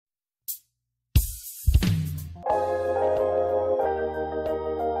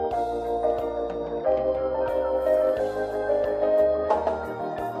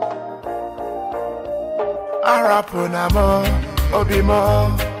Arapunamo,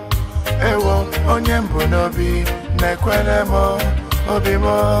 obimo, ewo, onyembu nobi, nekwenemo,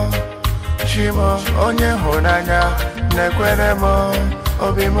 obimo, chimo, onye honanya, nekwenemo,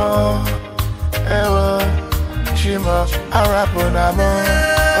 obimo, ewo, chimo, arapunamo,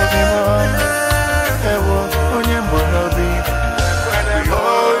 obimo, ewo, onyembu nobi.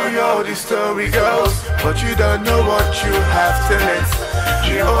 Oh, yo, the story goes, but you don't know what you have till it's.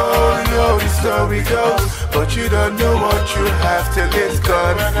 Oh, yo, the story goes, but you don't know what you have till it's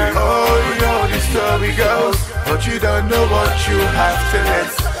gone. Oh, yo, the story goes, but you don't know what you have till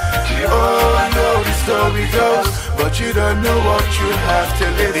it's. Oh, yo, the story goes, but you don't know what you have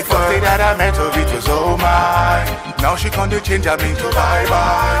till it's. The first day that I met her, it was oh my. Now she can't change, I mean to bye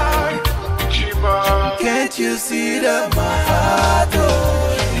bye. Can't you see that my heart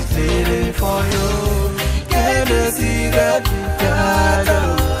oh, is beating for you? Can't you see that my heart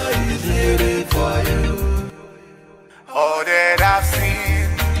oh, is beating for you? All that I've seen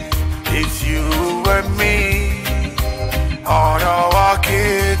is you and me on our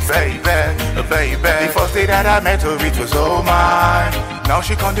kids, baby, baby. The first day that I met her, it was oh my. Now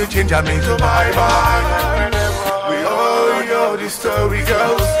she can't change, I mean to bye bye. We all know the story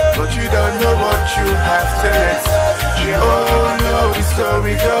goes, but you don't know what you have till it's. We all know the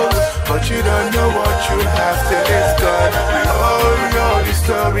story goes, but you don't know what you have till it's gone. We all know the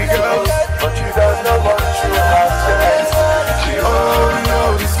story goes, but you don't know what you have till it's. We all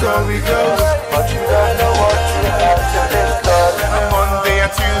know the story goes, but you don't know what you have till it's gone. On Monday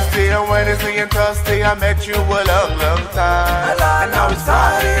and Tuesday and Wednesday and Thursday I met you a long, long time. And now it's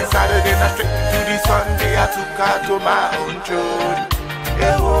Friday and Saturday and straight to the Sunday I took her to my own tune.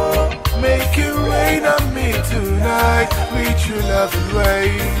 Make it rain on me tonight with your loving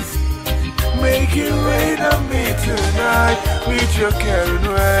ways. Make it rain on me tonight with your caring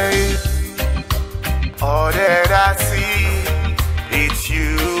ways. All that I see, it's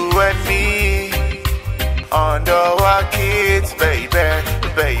you and me under our kids, baby,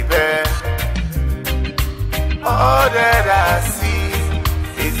 baby. All that I see,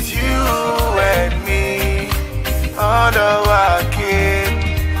 it's you and me under our kids,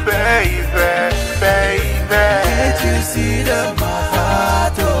 baby, baby. Can't you see that my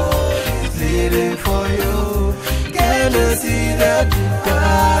heart oh, is beating for you? Can't you see that my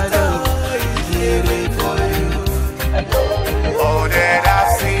heart oh, is beating for you? All that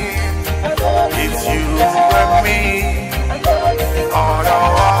I've seen, it's you and me on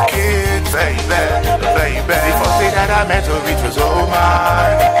our kids, baby, baby. The first day that I met her, it was oh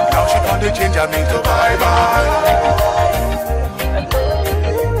my. Now she can't change, I mean to bye bye.